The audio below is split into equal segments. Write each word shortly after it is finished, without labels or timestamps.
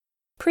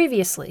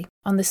Previously,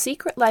 on The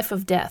Secret Life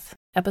of Death,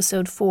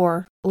 Episode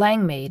 4,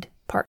 Langmaid,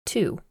 Part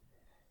 2,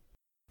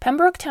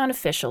 Pembroke town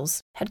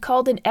officials had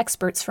called in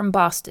experts from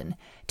Boston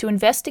to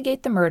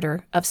investigate the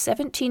murder of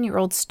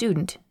 17-year-old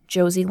student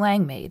Josie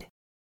Langmaid.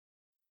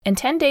 And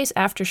 10 days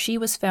after she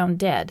was found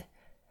dead,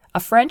 a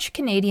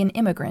French-Canadian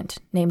immigrant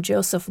named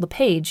Joseph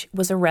LePage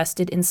was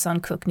arrested in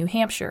Suncook, New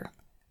Hampshire,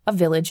 a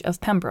village of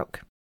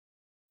Pembroke.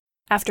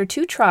 After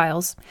 2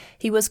 trials,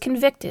 he was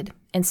convicted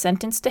and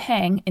sentenced to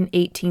hang in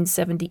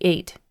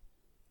 1878.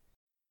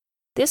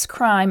 This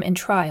crime and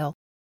trial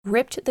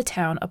ripped the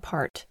town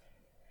apart,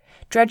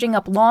 dredging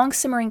up long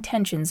simmering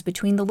tensions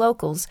between the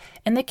locals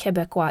and the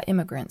Quebecois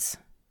immigrants.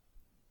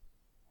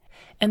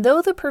 And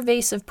though the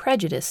pervasive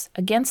prejudice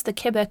against the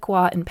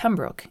Quebecois in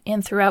Pembroke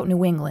and throughout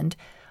New England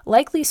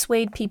likely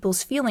swayed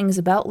people's feelings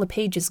about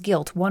LePage's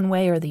guilt one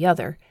way or the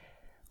other,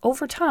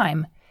 over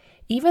time,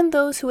 even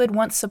those who had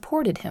once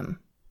supported him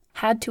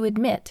had to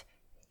admit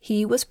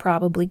he was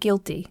probably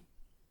guilty.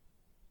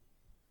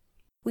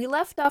 We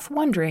left off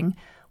wondering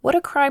what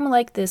a crime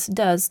like this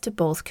does to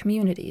both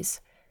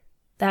communities,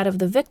 that of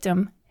the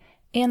victim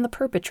and the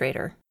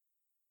perpetrator.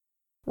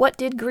 What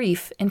did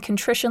grief and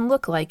contrition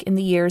look like in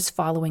the years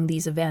following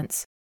these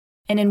events,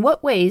 and in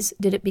what ways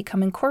did it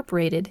become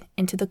incorporated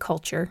into the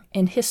culture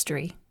and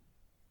history?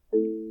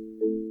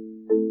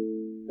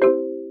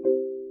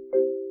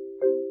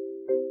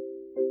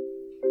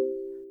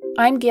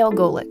 I'm Gail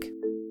Golick,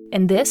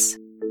 and this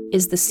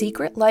is The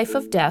Secret Life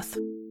of Death,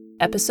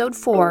 Episode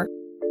 4,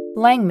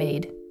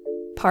 Langmaid,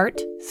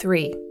 Part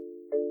 3.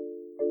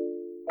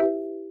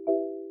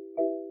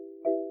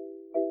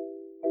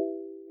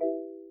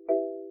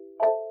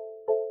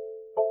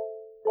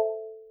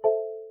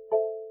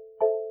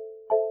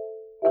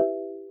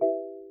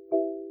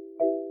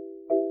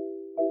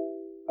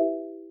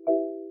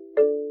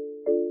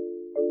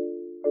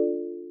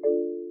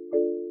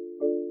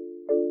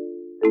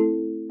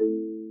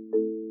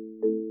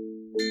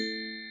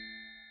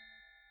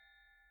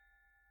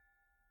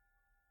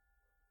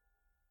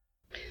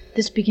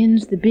 This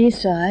begins the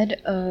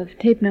B-side of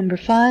tape number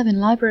 5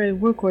 in Library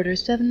Work Order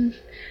 7,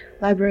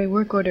 Library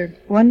Work Order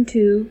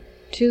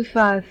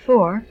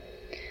 12254,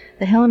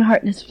 the Helen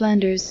Hartness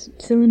Flanders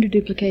Cylinder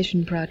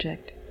Duplication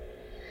Project.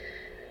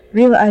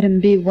 Real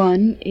item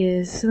B1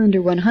 is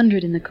cylinder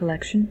 100 in the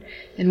collection,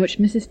 in which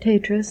Mrs.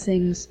 Tatra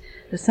sings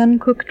The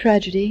Suncook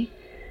Tragedy,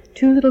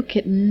 Two Little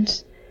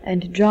Kittens,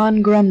 and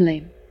John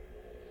Grumley.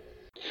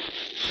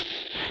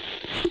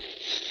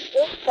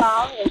 This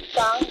song is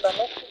sung by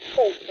Mrs.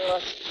 Tatra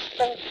of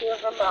Springfield,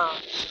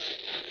 Vermont.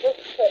 This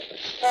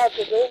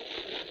tragedy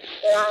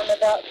that I'm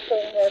about to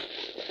sing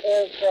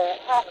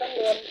happened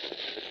in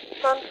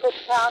Suncook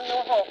Town,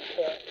 New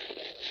Hampshire.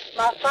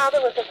 My father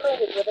was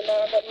acquainted with the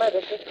man that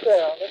murdered this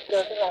girl,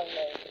 Josie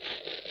Langmaid.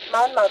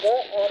 My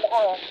mother and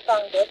aunt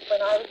sung this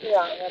when I was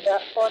young,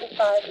 about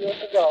 45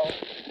 years ago.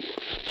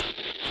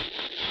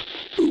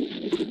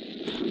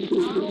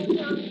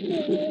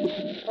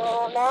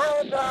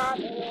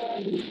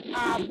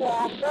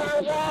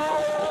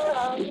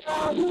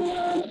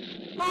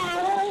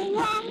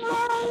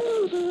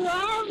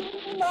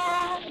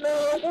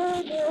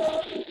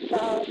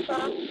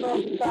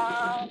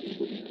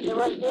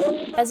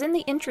 As in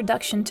the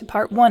introduction to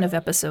Part 1 of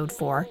Episode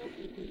 4,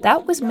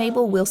 that was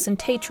Mabel Wilson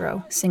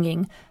Tatro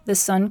singing The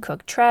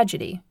Suncook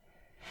Tragedy.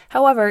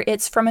 However,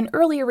 it's from an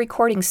earlier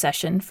recording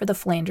session for the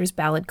Flanders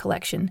Ballad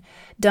Collection,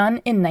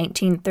 done in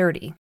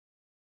 1930.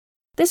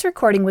 This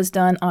recording was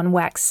done on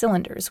wax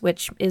cylinders,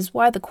 which is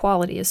why the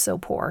quality is so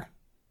poor.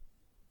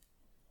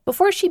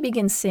 Before she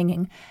begins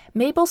singing,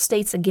 Mabel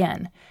states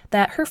again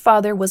that her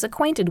father was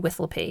acquainted with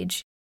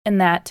LePage, and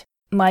that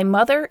my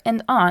mother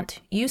and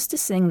aunt used to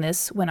sing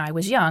this when I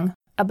was young,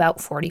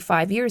 about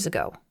 45 years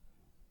ago.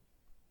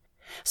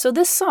 So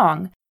this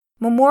song,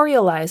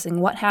 memorializing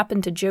what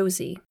happened to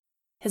Josie,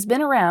 has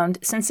been around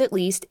since at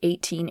least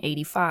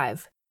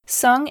 1885,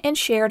 sung and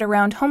shared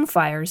around home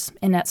fires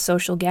and at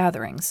social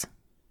gatherings.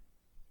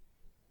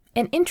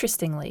 And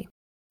interestingly,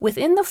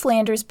 within the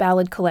Flanders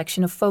Ballad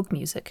collection of folk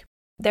music,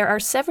 there are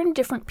 7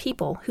 different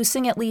people who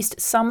sing at least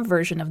some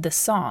version of this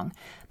song,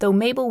 though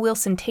Mabel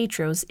Wilson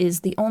Tatro's is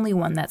the only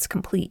one that's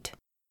complete.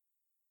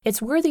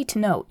 It's worthy to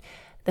note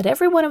that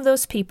every one of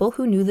those people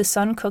who knew the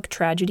Suncook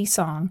Tragedy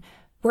song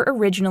were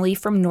originally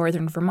from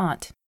northern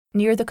Vermont,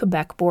 near the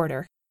Quebec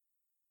border.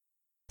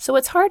 So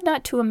it's hard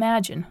not to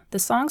imagine the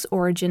song's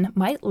origin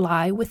might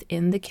lie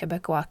within the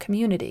Quebecois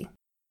community.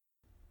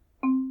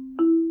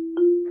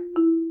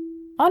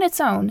 On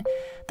its own,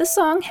 the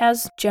song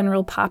has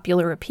general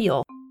popular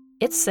appeal.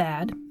 It's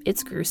sad,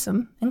 it's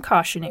gruesome, and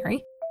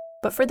cautionary,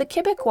 but for the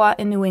Quebecois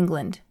in New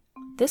England,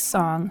 this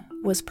song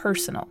was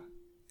personal.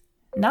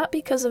 Not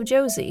because of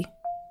Josie,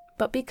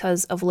 but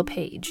because of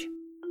LePage.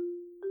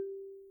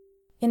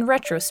 In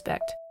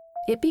retrospect,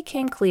 it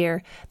became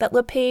clear that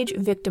LePage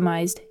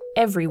victimized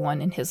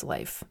everyone in his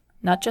life,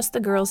 not just the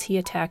girls he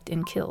attacked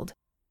and killed.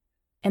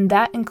 And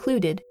that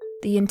included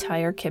the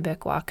entire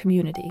Quebecois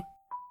community.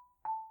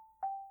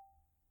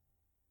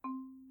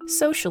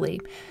 Socially,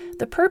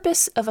 The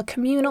purpose of a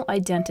communal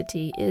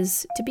identity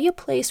is to be a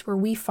place where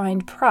we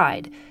find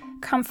pride,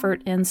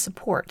 comfort, and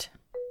support,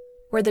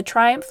 where the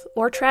triumph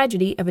or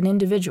tragedy of an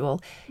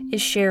individual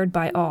is shared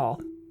by all.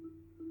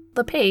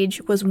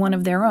 LePage was one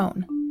of their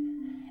own,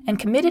 and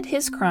committed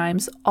his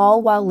crimes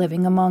all while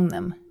living among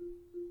them.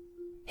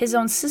 His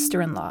own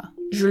sister-in-law,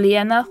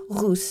 Juliana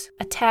Rousse,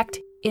 attacked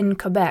in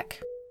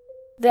Quebec.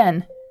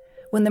 Then,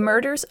 when the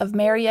murders of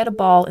Marietta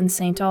Ball in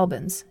St.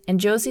 Albans and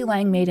Josie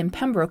Langmaid in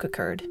Pembroke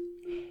occurred,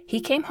 he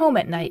came home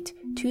at night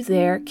to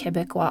their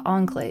Quebecois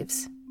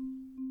enclaves.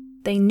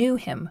 They knew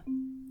him,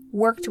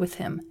 worked with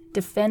him,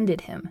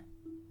 defended him.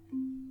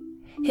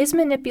 His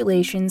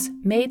manipulations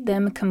made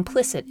them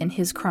complicit in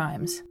his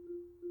crimes.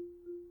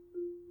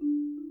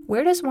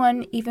 Where does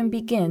one even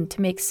begin to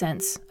make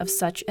sense of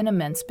such an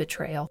immense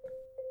betrayal?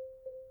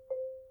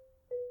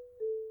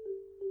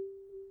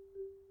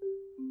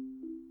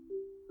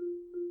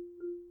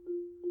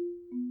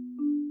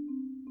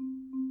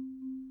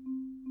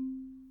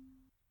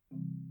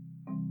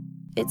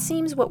 It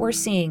seems what we're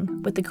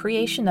seeing with the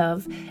creation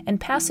of and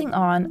passing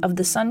on of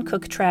the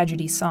Suncook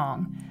tragedy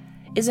song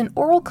is an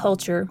oral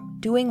culture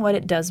doing what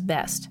it does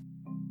best,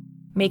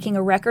 making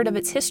a record of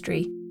its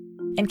history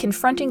and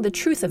confronting the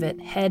truth of it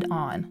head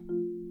on.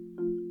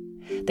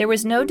 There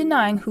was no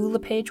denying who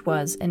LePage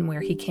was and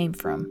where he came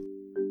from.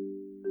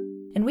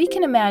 And we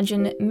can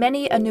imagine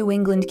many a New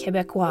England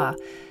Quebecois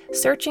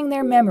searching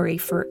their memory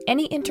for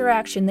any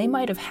interaction they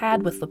might have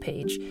had with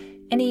LePage,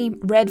 any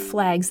red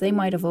flags they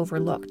might have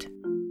overlooked.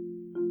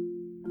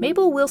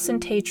 Mabel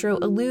Wilson Tatro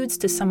alludes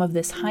to some of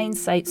this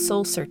hindsight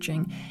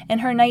soul-searching in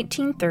her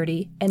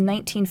 1930 and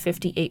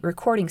 1958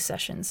 recording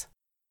sessions.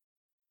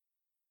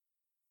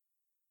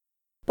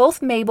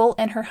 Both Mabel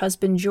and her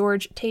husband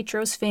George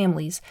Tatro's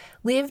families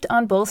lived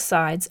on both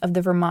sides of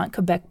the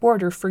Vermont-Quebec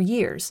border for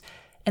years,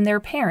 and their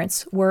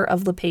parents were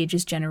of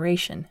LePage's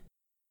generation.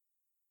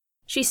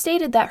 She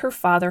stated that her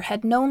father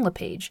had known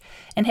LePage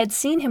and had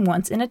seen him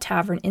once in a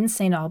tavern in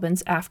St.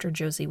 Albans after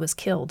Josie was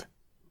killed.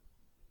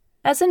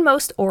 As in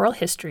most oral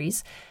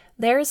histories,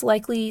 there is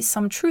likely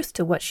some truth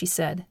to what she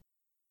said.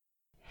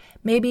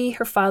 Maybe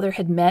her father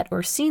had met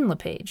or seen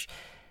LePage.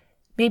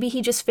 Maybe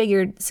he just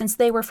figured, since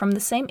they were from the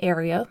same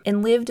area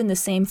and lived in the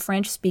same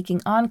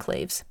French-speaking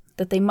enclaves,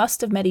 that they must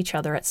have met each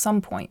other at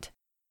some point.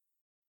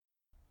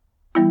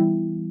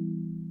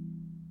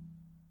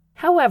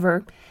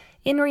 However,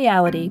 in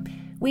reality,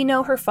 we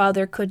know her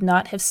father could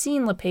not have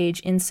seen LePage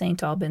in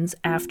St. Albans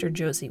after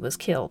Josie was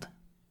killed.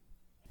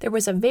 There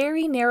was a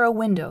very narrow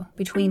window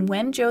between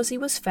when Josie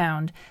was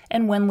found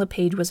and when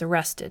LePage was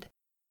arrested,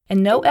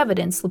 and no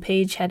evidence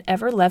LePage had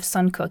ever left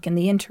Suncook in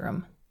the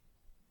interim.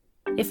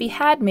 If he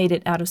had made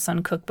it out of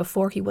Suncook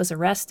before he was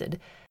arrested,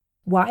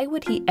 why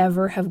would he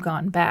ever have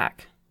gone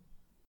back?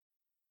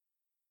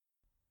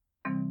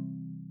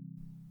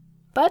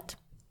 But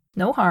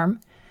no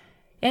harm.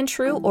 In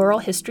true oral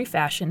history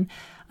fashion,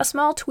 a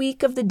small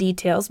tweak of the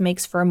details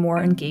makes for a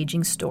more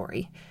engaging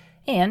story.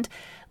 And,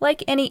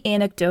 like any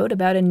anecdote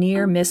about a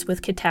near miss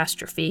with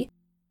catastrophe,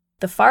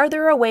 the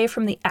farther away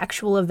from the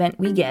actual event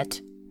we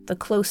get, the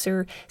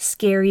closer,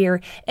 scarier,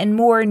 and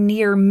more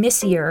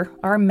near-missier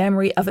our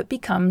memory of it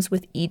becomes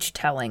with each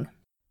telling.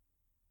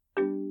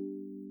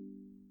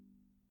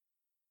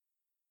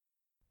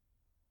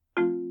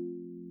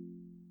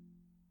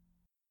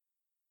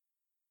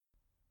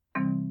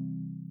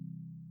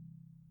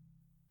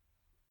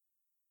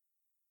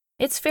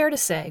 It's fair to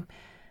say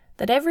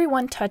that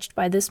everyone touched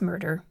by this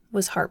murder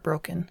was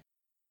heartbroken.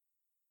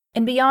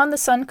 And beyond the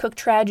Suncook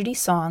tragedy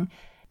song,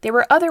 there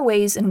were other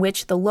ways in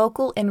which the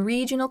local and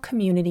regional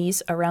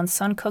communities around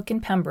Suncook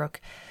and Pembroke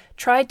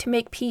tried to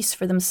make peace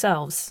for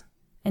themselves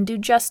and do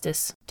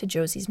justice to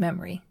Josie's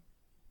memory.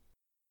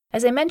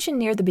 As I mentioned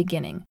near the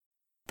beginning,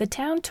 the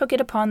town took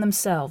it upon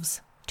themselves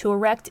to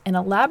erect an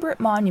elaborate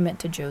monument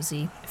to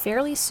Josie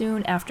fairly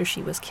soon after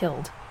she was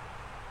killed.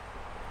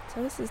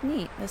 So this is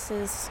neat. This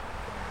is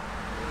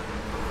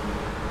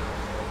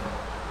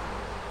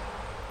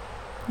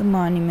the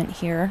monument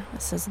here.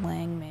 This is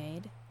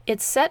Langmaid.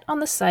 It's set on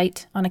the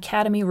site on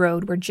Academy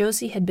Road where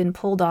Josie had been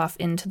pulled off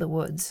into the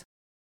woods.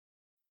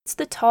 It's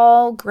the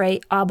tall, gray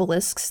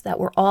obelisks that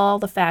were all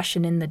the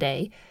fashion in the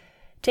day,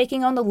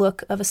 taking on the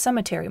look of a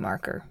cemetery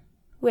marker,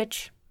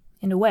 which,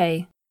 in a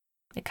way,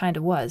 it kind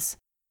of was.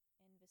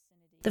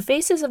 The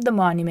faces of the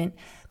monument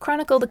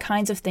chronicle the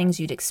kinds of things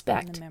you'd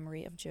expect. In the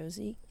memory of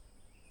Josie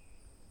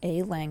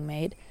A.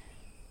 Langmaid,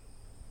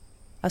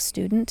 a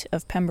student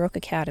of Pembroke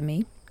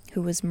Academy,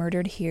 who was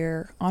murdered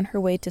here on her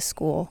way to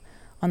school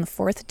on the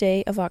 4th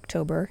day of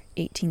October,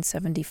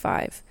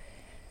 1875.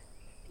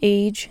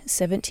 Age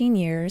 17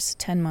 years,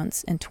 10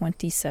 months, and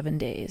 27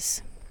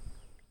 days.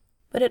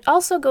 But it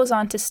also goes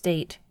on to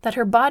state that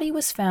her body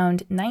was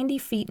found 90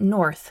 feet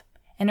north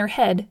and her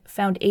head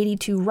found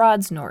 82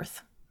 rods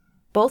north,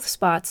 both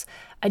spots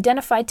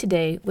identified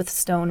today with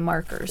stone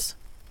markers.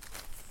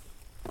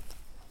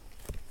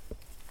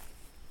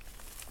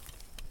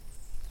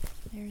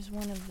 There's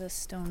one of the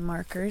stone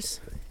markers.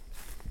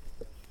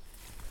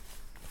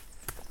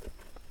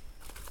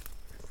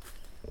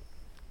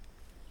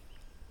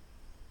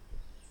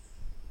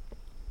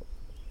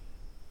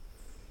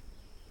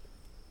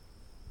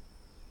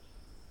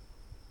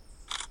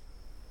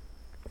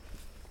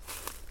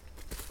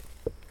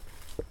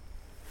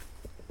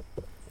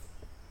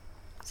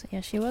 So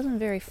yeah, she wasn't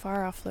very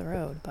far off the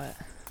road, but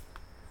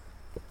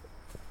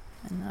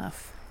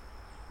enough.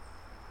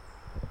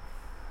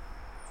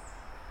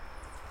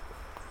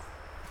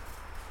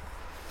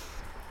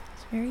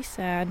 It's very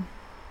sad.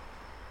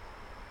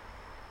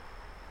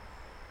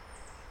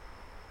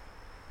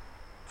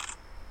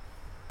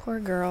 Poor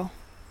girl.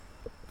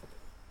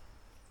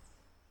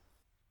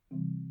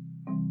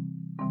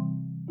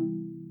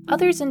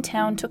 Others in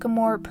town took a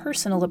more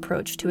personal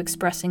approach to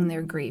expressing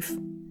their grief.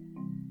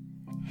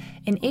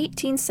 In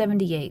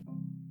 1878,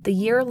 the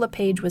year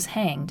LePage was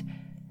hanged,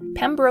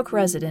 Pembroke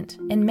resident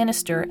and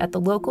minister at the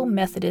local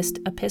Methodist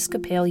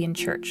Episcopalian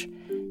Church,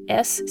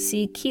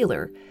 S.C.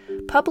 Keeler,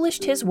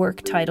 published his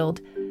work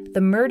titled The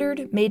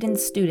Murdered Maiden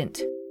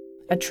Student,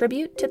 a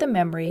tribute to the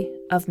memory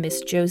of Miss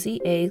Josie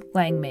A.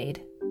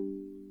 Langmaid.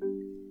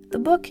 The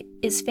book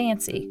is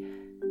fancy,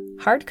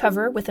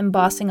 hardcover with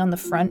embossing on the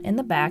front and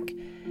the back,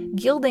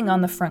 gilding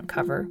on the front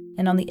cover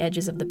and on the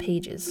edges of the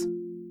pages.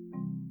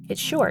 It's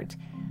short,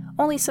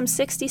 only some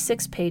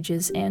 66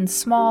 pages and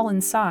small in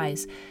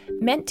size,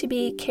 meant to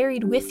be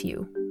carried with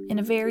you in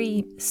a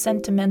very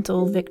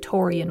sentimental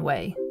Victorian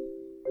way.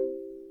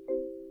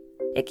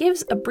 It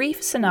gives a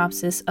brief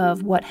synopsis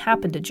of what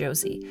happened to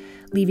Josie,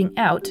 leaving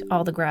out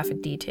all the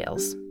graphic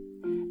details,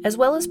 as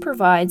well as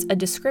provides a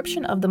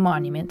description of the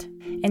monument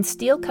and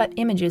steel-cut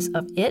images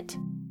of it,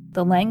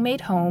 the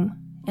Langmaid home,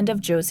 and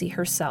of Josie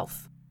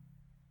herself.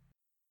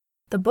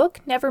 The book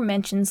never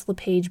mentions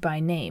LePage by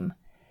name,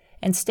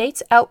 and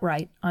states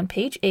outright on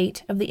page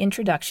 8 of the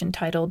introduction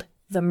titled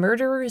The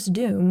Murderer's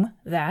Doom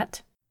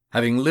that,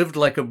 having lived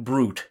like a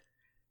brute,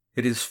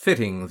 it is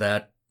fitting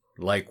that,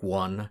 like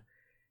one,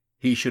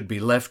 he should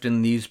be left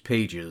in these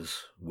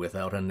pages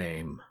without a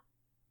name.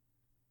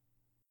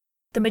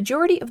 The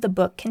majority of the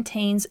book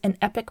contains an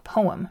epic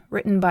poem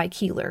written by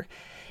Keeler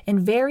in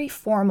very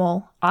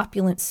formal,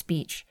 opulent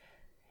speech,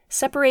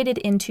 separated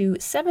into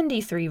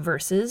 73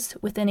 verses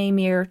within a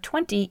mere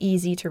 20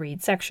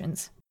 easy-to-read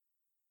sections.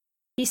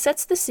 He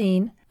sets the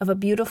scene of a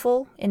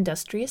beautiful,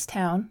 industrious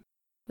town,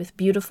 with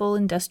beautiful,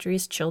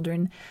 industrious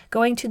children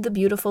going to the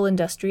beautiful,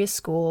 industrious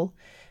school,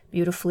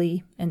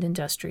 beautifully and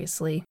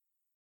industriously.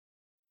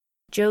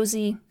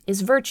 Josie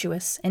is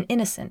virtuous and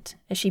innocent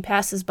as she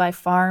passes by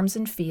farms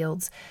and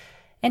fields,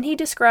 and he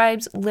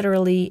describes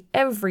literally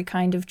every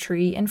kind of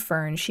tree and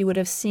fern she would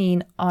have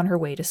seen on her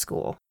way to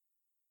school.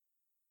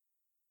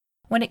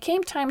 When it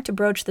came time to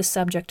broach the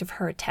subject of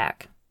her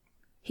attack,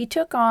 he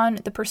took on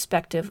the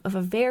perspective of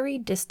a very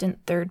distant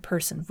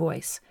third-person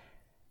voice,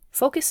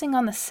 focusing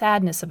on the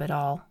sadness of it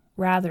all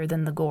rather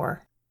than the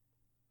gore.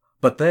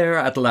 But there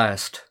at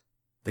last,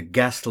 the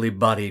ghastly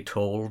body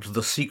told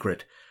the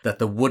secret that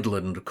the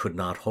woodland could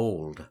not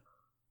hold.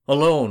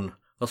 Alone,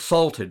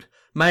 assaulted,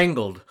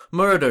 mangled,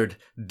 murdered,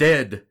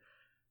 dead,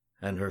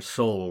 and her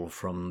soul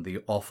from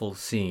the awful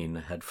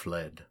scene had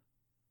fled.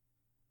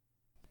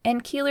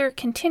 And Keeler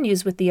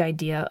continues with the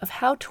idea of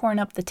how torn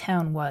up the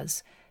town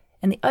was,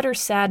 and the utter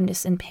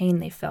sadness and pain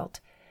they felt,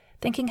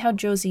 thinking how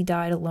Josie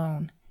died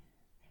alone,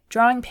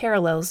 drawing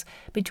parallels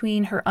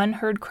between her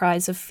unheard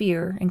cries of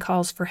fear and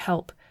calls for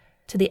help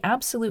to the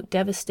absolute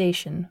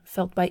devastation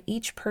felt by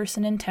each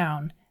person in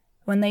town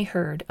when they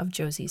heard of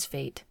Josie's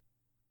fate.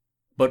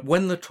 But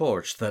when the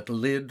torch that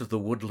lit the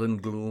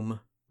woodland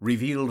gloom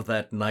revealed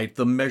that night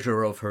the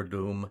measure of her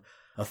doom,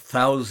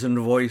 1,000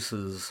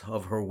 voices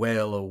of her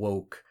wail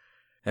awoke,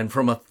 and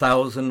from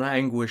 1,000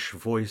 anguish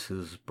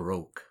voices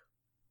broke.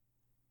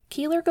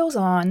 Keeler goes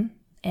on,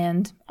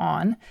 and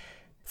on,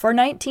 for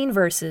 19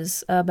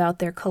 verses about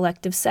their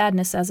collective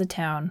sadness as a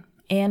town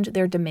and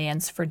their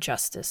demands for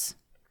justice.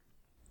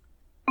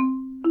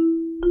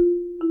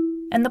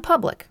 And the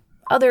public,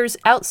 others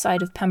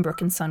outside of Pembroke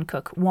and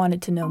Suncook,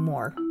 wanted to know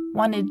more,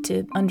 wanted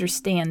to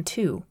understand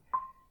too.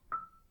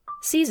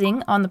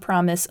 Seizing on the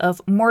promise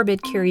of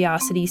morbid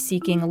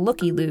curiosity-seeking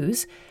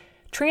looky-loos,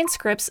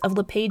 transcripts of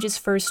LePage's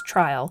first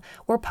trial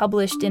were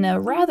published in a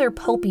rather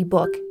pulpy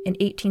book in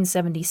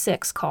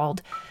 1876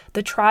 called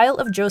The Trial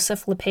of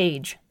Joseph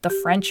LePage, the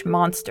French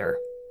Monster.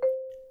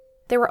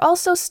 There were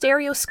also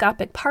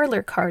stereoscopic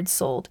parlor cards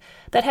sold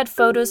that had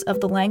photos of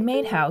the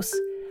Langmaid house,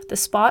 the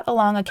spot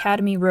along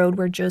Academy Road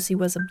where Josie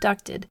was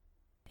abducted,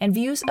 and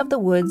views of the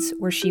woods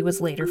where she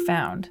was later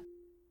found.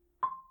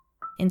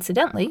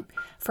 Incidentally,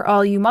 for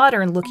all you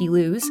modern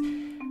looky-loos,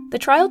 the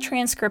trial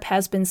transcript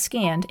has been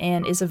scanned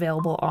and is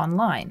available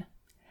online,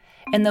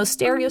 and those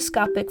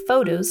stereoscopic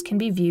photos can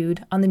be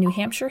viewed on the New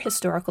Hampshire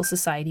Historical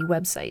Society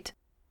website.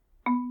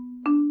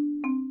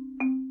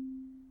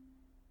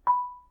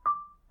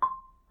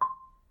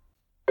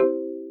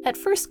 At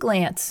first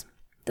glance,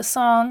 the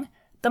song,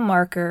 the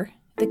marker,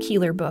 the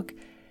Keeler book,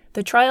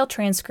 the trial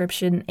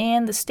transcription,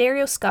 and the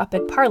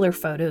stereoscopic parlor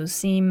photos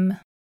seem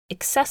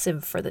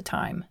excessive for the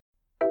time.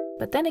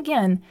 But then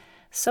again,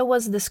 so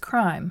was this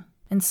crime,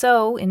 and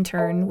so, in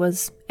turn,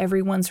 was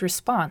everyone's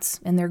response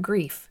and their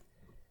grief.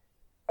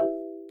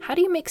 How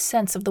do you make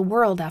sense of the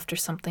world after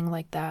something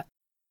like that?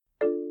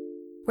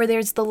 Where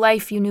there's the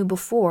life you knew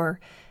before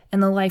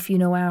and the life you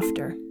know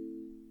after.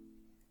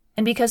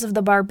 and because of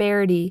the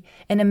barbarity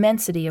and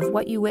immensity of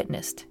what you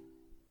witnessed.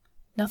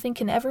 Nothing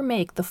can ever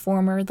make the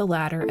former the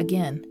latter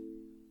again.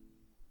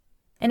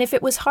 And if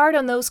it was hard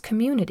on those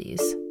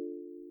communities,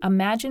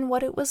 imagine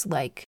what it was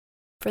like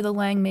for the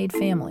Langmaid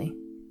family.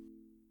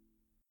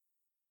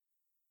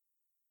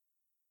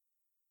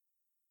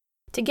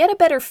 To get a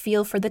better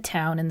feel for the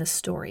town in this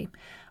story,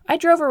 I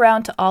drove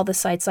around to all the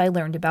sites I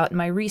learned about in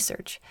my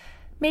research,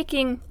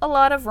 making a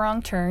lot of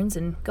wrong turns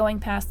and going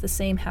past the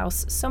same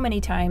house so many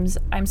times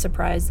I'm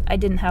surprised I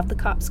didn't have the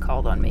cops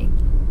called on me.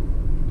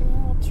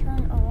 I'll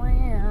turn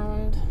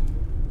around.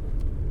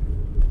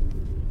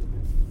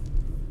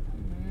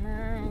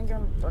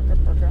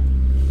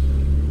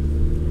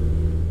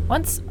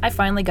 Once I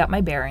finally got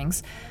my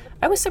bearings,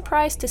 I was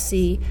surprised to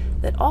see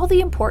that all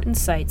the important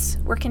sites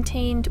were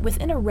contained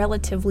within a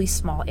relatively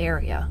small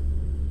area.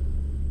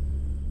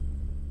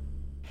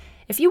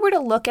 If you were to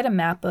look at a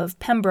map of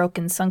Pembroke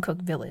and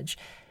Suncook Village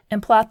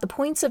and plot the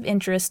points of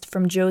interest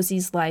from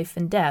Josie's life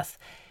and death,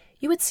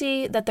 you would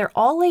see that they're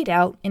all laid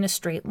out in a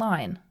straight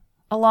line,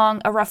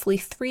 along a roughly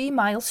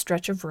 3-mile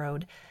stretch of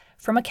road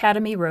from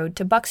Academy Road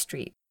to Buck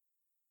Street.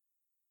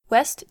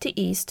 West to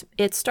east,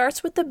 it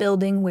starts with the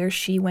building where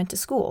she went to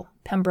school,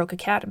 Pembroke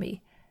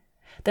Academy,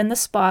 then the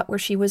spot where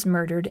she was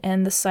murdered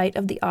and the site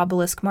of the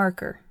obelisk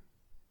marker,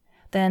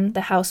 then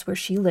the house where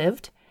she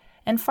lived,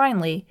 and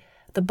finally,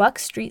 the Buck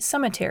Street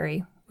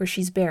Cemetery where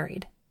she's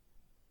buried.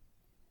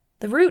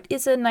 The route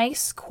is a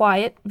nice,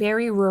 quiet,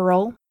 very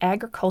rural,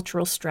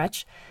 agricultural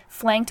stretch,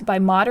 flanked by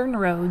modern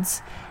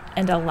roads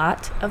and a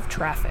lot of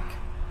traffic.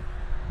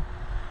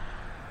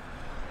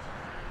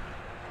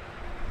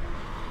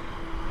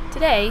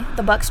 Today,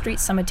 the Buck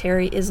Street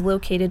Cemetery is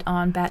located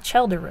on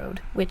Batchelder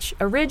Road, which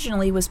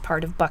originally was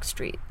part of Buck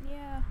Street.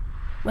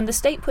 When the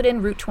state put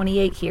in Route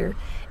 28 here,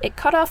 it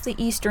cut off the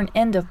eastern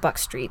end of Buck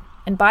Street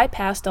and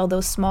bypassed all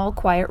those small,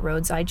 quiet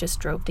roads I just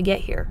drove to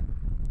get here.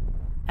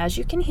 As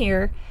you can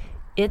hear,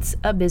 it's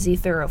a busy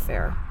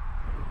thoroughfare.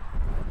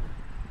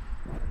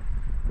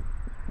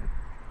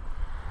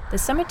 The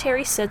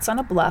cemetery sits on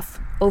a bluff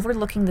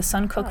overlooking the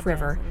Suncook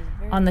River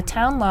on the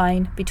town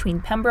line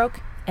between Pembroke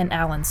and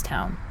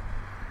Allenstown.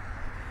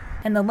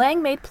 And the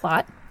Langmaid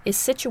plot is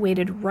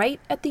situated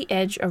right at the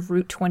edge of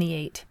Route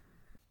 28.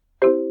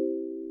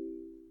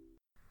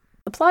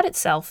 The plot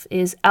itself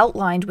is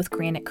outlined with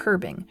granite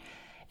curbing,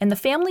 and the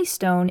family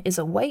stone is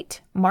a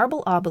white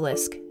marble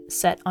obelisk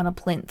set on a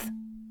plinth.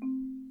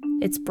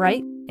 It's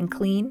bright and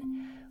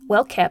clean,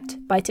 well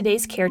kept by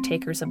today's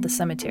caretakers of the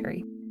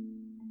cemetery.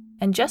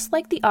 And just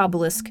like the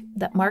obelisk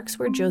that marks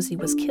where Josie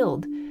was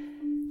killed,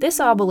 this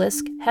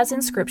obelisk has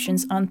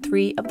inscriptions on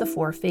 3 of the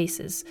 4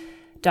 faces,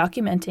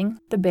 documenting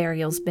the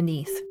burials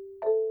beneath.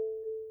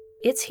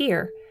 It's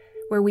here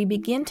where we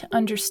begin to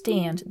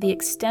understand the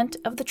extent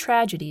of the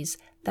tragedies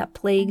that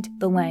plagued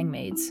the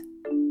Langmaids.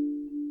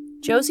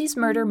 Josie's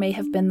murder may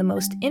have been the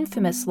most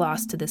infamous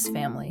loss to this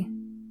family,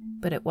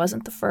 but it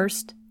wasn't the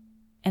first,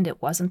 and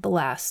it wasn't the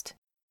last.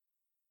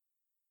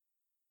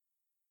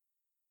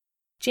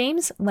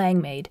 James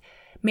Langmaid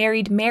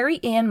married Mary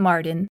Ann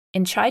Martin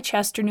in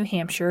Chichester, New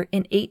Hampshire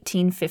in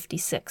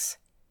 1856.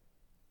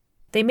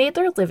 They made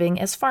their living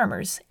as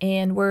farmers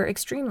and were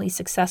extremely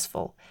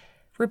successful,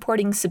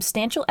 reporting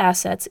substantial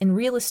assets in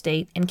real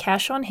estate and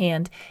cash on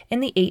hand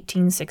in the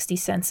 1860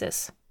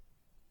 census.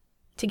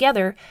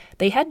 Together,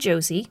 they had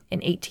Josie in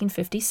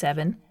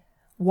 1857,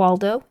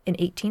 Waldo in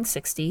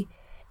 1860,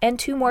 and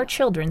 2 more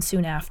children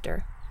soon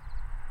after.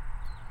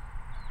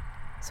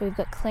 So we've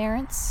got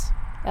Clarence,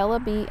 Ella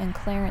B. and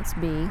Clarence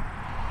B.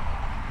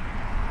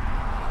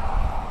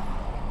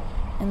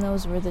 And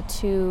those were the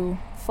 2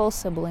 full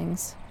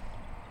siblings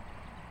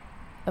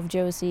of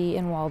Josie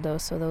and Waldo,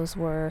 so those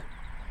were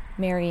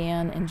Mary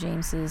Ann and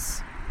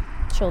James's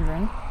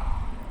children.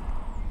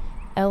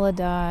 Ella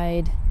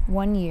died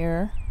 1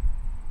 year,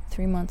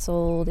 3 months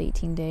old,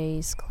 18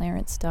 days.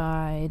 Clarence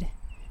died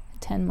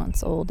 10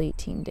 months old,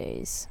 18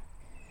 days.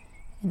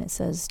 And it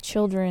says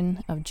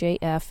children of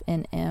J.F.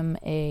 and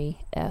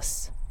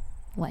M.A.S.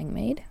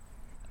 Langmaid.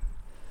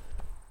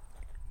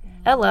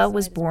 Ella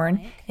was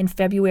born in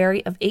February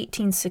of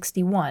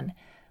 1861,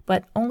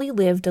 but only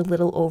lived a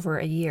little over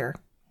a year,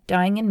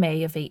 dying in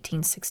May of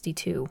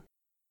 1862.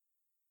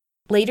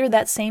 Later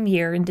that same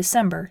year, in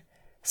December,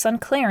 son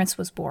Clarence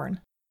was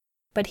born,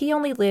 but he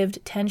only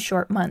lived 10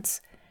 short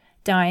months,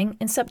 dying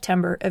in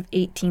September of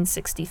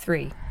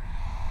 1863.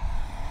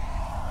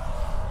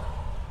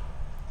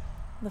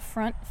 The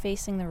front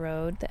facing the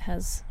road that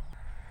has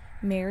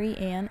Mary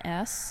Ann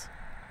S.,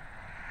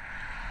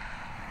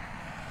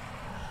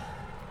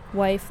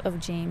 wife of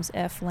James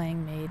F.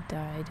 Langmaid,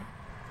 died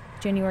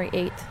January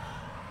 8th,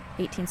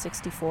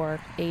 1864,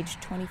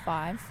 aged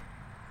 25.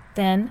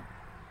 Then,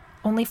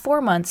 only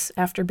 4 months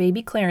after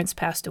baby Clarence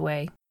passed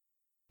away,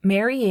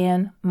 Mary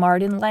Ann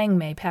Martin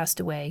Langmaid passed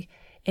away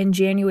in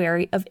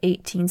January of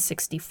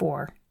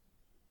 1864.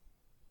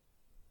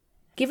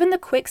 Given the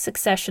quick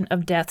succession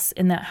of deaths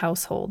in that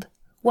household,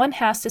 one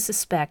has to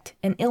suspect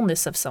an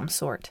illness of some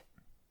sort.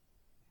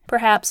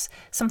 Perhaps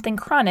something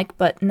chronic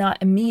but not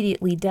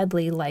immediately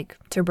deadly like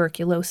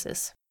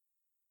tuberculosis.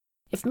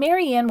 If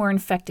Mary Ann were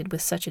infected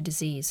with such a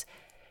disease,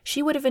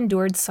 she would have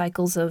endured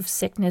cycles of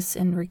sickness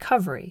and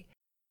recovery.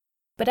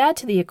 But add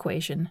to the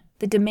equation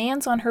the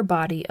demands on her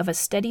body of a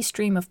steady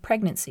stream of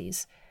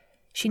pregnancies,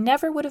 she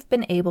never would have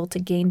been able to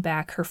gain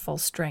back her full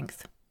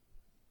strength.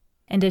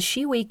 And as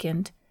she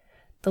weakened,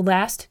 the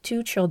last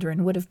 2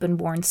 children would have been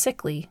born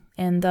sickly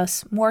and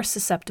thus more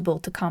susceptible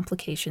to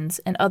complications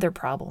and other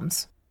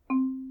problems.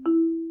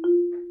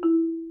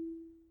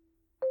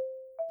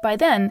 By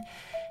then,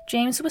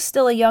 James was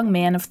still a young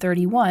man of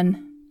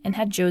 31 and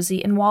had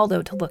Josie and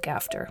Waldo to look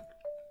after.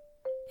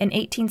 In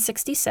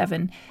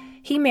 1867,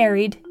 he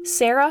married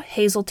Sarah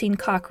Hazeltine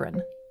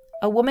Cochran,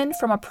 a woman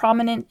from a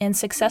prominent and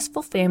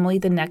successful family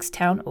the next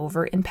town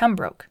over in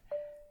Pembroke.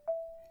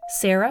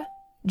 Sarah,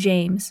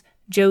 James,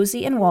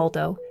 Josie, and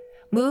Waldo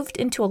moved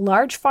into a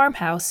large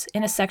farmhouse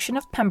in a section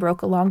of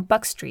Pembroke along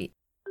Buck Street,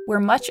 where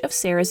much of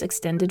Sarah's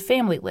extended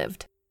family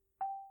lived.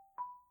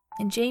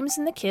 And James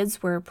and the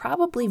kids were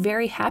probably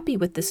very happy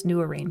with this new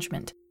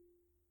arrangement.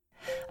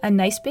 A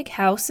nice big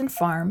house and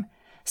farm,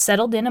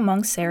 settled in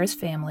among Sarah's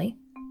family,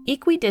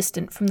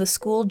 equidistant from the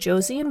school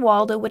Josie and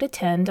Waldo would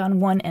attend on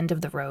one end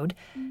of the road,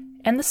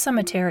 and the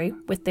cemetery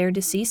with their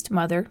deceased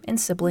mother and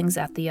siblings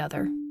at the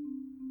other.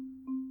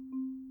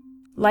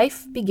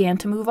 Life began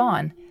to move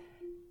on.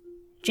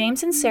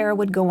 James and Sarah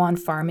would go on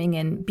farming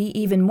and be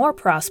even more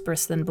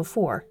prosperous than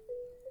before.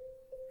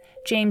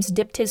 James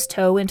dipped his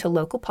toe into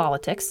local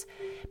politics,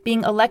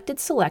 being elected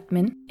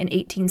selectman in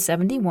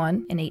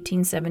 1871 and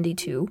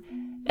 1872,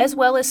 as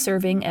well as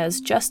serving as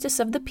Justice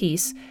of the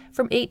Peace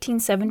from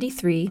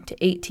 1873 to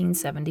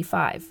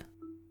 1875.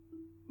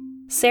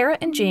 Sarah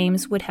and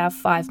James would have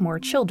 5 more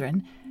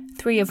children,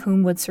 3 of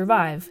whom would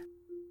survive.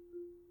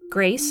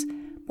 Grace,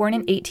 born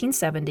in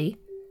 1870,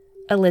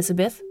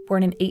 Elizabeth,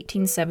 born in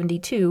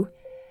 1872,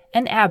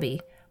 and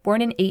Abbie,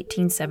 born in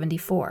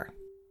 1874.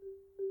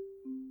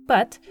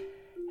 But,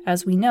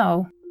 as we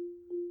know,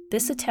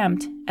 this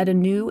attempt at a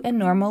new and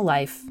normal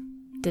life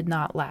did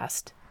not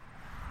last.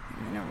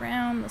 And then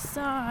around the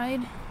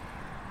side,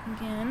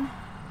 again,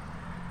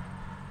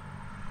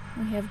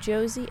 we have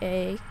Josie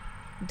A.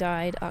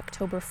 died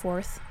October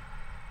 4th,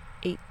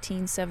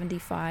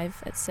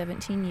 1875 at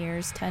 17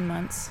 years, 10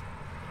 months,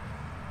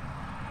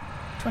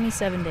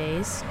 27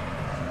 days.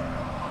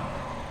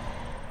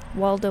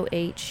 Waldo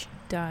H.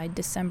 died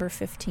December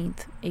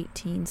 15th,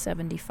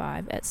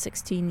 1875 at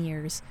 16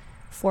 years,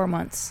 4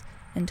 months,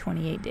 and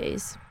 28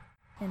 days.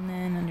 And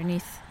then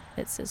underneath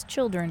it says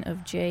children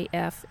of J.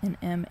 F. and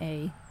M.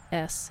 A.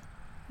 S.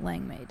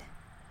 Langmaid.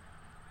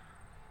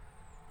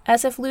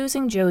 As if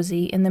losing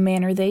Josie in the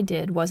manner they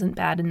did wasn't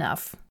bad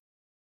enough.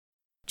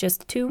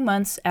 Just 2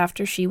 months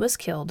after she was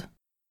killed,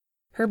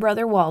 her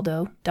brother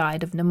Waldo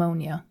died of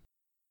pneumonia.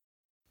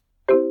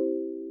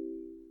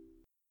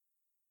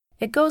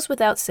 It goes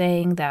without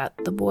saying that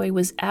the boy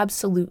was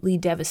absolutely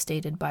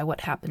devastated by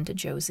what happened to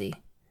Josie.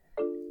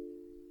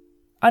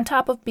 On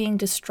top of being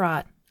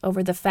distraught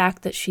over the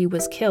fact that she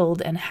was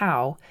killed and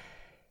how,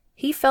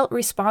 he felt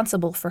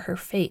responsible for her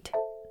fate,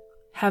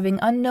 having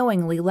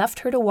unknowingly left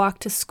her to walk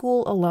to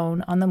school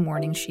alone on the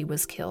morning she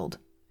was killed.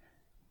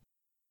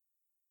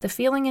 The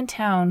feeling in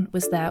town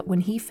was that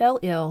when he fell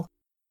ill,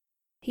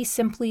 he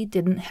simply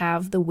didn't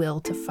have the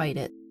will to fight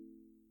it.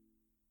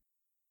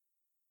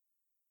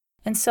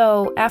 And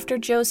so, after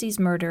Josie's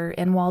murder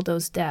and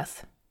Waldo's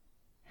death,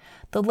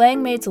 the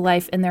Langmaids'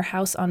 life in their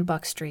house on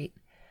Buck Street,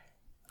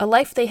 a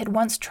life they had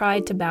once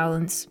tried to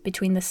balance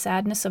between the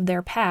sadness of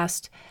their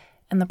past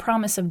and the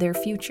promise of their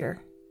future,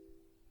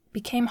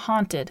 became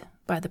haunted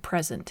by the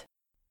present.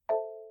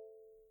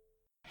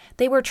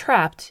 They were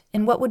trapped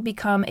in what would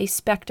become a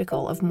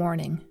spectacle of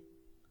mourning,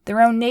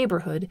 their own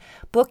neighborhood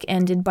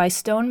bookended by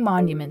stone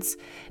monuments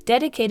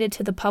dedicated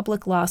to the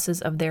public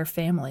losses of their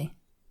family,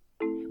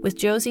 with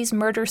Josie's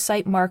murder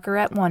site marker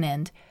at one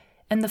end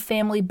and the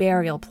family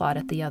burial plot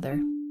at the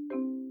other.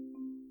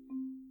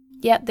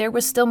 Yet there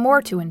was still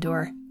more to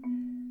endure,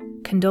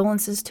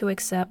 condolences to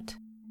accept,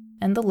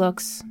 and the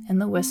looks and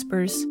the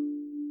whispers.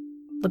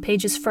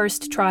 LePage's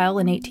first trial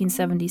in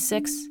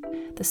 1876,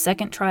 the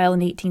second trial in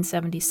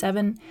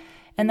 1877,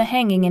 and the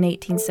hanging in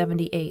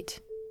 1878.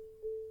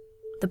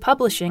 The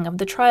publishing of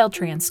the trial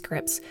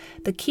transcripts,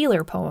 the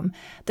Keeler poem,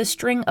 the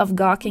string of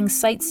gawking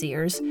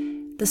sight-seers,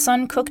 the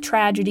Sun Cook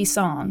tragedy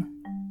song.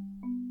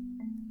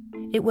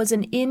 It was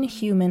an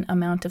inhuman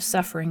amount of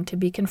suffering to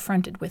be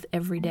confronted with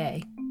every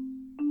day.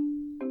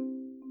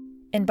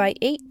 And by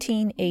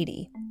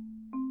 1880,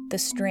 the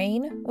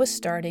strain was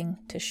starting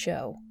to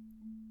show.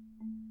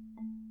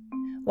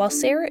 While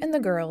Sarah and the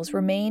girls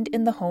remained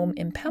in the home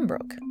in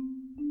Pembroke,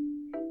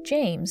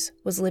 James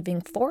was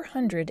living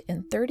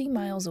 430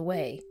 miles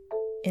away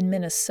in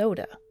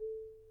Minnesota.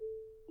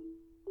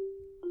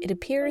 It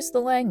appears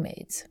the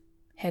Langmaids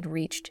had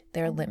reached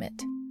their limit.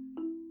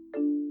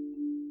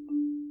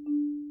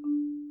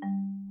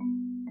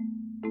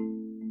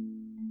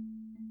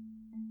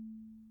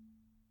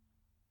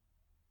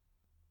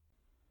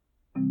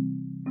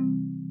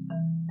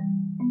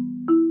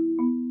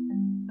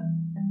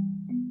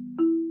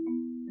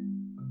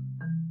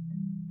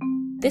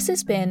 This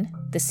has been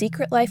The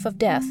Secret Life of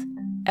Death,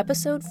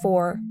 Episode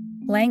 4,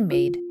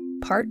 Langmaid,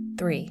 Part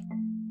 3.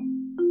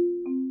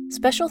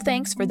 Special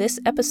thanks for this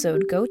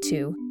episode go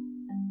to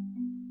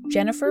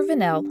Jennifer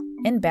Vanell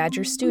and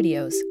Badger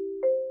Studios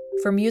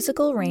for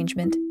musical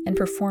arrangement and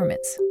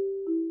performance.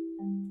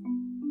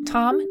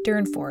 Tom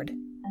Durnford,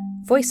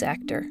 voice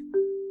actor.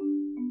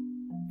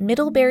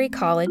 Middlebury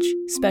College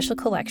Special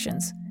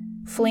Collections,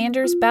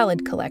 Flanders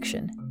Ballad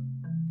Collection,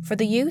 for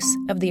the use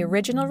of the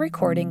original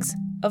recordings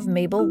of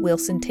Mabel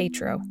Wilson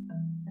Tatro.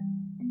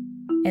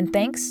 And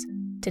thanks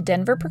to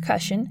Denver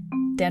Percussion,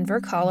 Denver,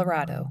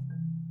 Colorado.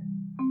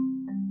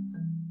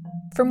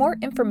 For more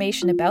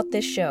information about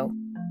this show,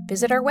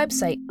 visit our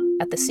website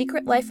at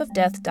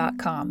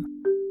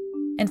thesecretlifeofdeath.com.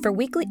 And for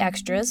weekly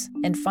extras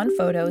and fun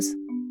photos,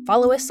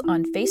 follow us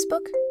on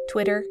Facebook,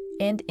 Twitter,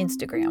 and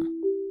Instagram.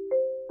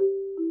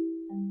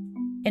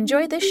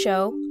 Enjoy this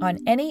show on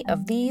any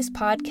of these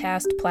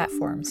podcast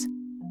platforms: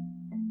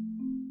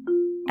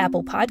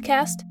 Apple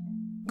Podcast,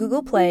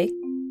 Google Play,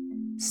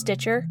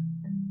 Stitcher,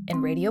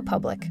 and Radio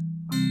Public.